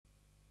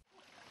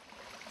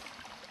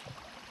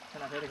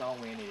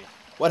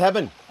What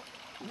happened?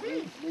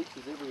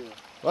 Leeches everywhere.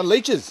 What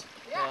leeches?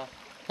 Yeah.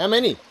 How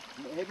many?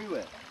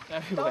 Everywhere.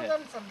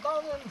 Thousands and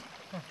thousands.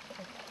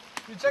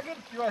 You check it?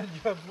 You are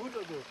boot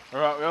or do?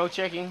 Alright, we're all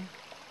checking.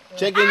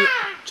 Check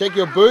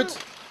your boots.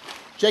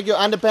 Check your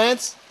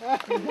underpants. I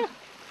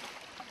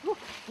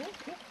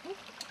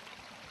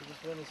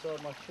just went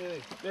inside my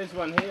shoe. There's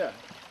one here.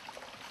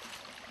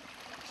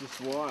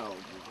 Just wild.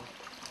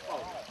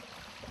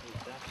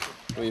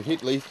 We've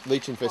hit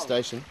leech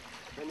infestation.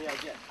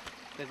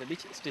 There's a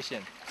leech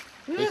station.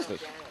 Leech.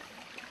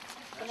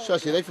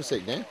 Shoshi, they for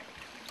sick now.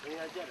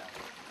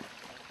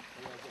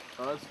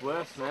 Oh, it's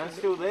worse, man. It's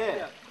still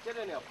there.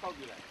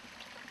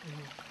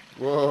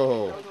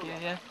 Whoa.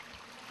 Yeah.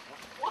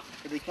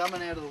 Are they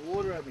coming out of the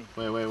water at me?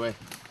 Wait.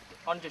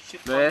 On the shoe.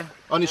 There.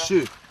 On his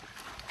shoe.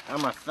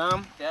 On my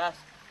thumb. Yes.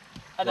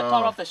 At the Wow.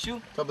 top of the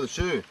shoe. Top of the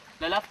shoe.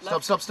 The left.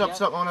 Stop.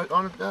 Yeah. I want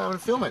to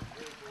film it.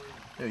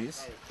 There he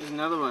is. There's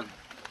another one.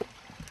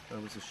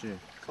 That was the shoe.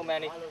 So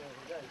many.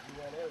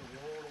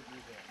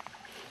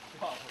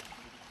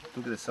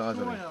 Look at the size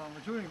of it.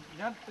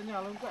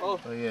 Oh.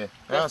 Oh yeah.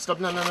 Ah, stop.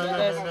 No.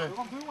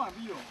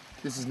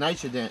 This is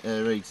nature,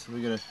 Reeks.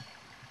 We're gonna.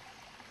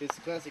 It's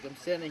classic. I'm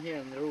standing here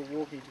and they're all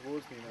walking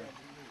towards me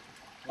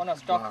now. On a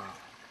stock. Wow.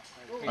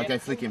 Okay,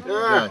 flick him.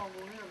 Go.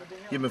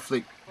 Give him a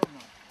flick.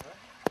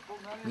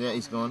 Yeah,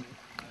 he's gone.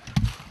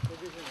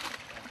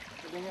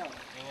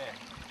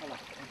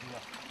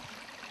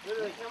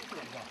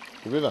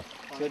 The river.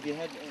 So if you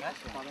had...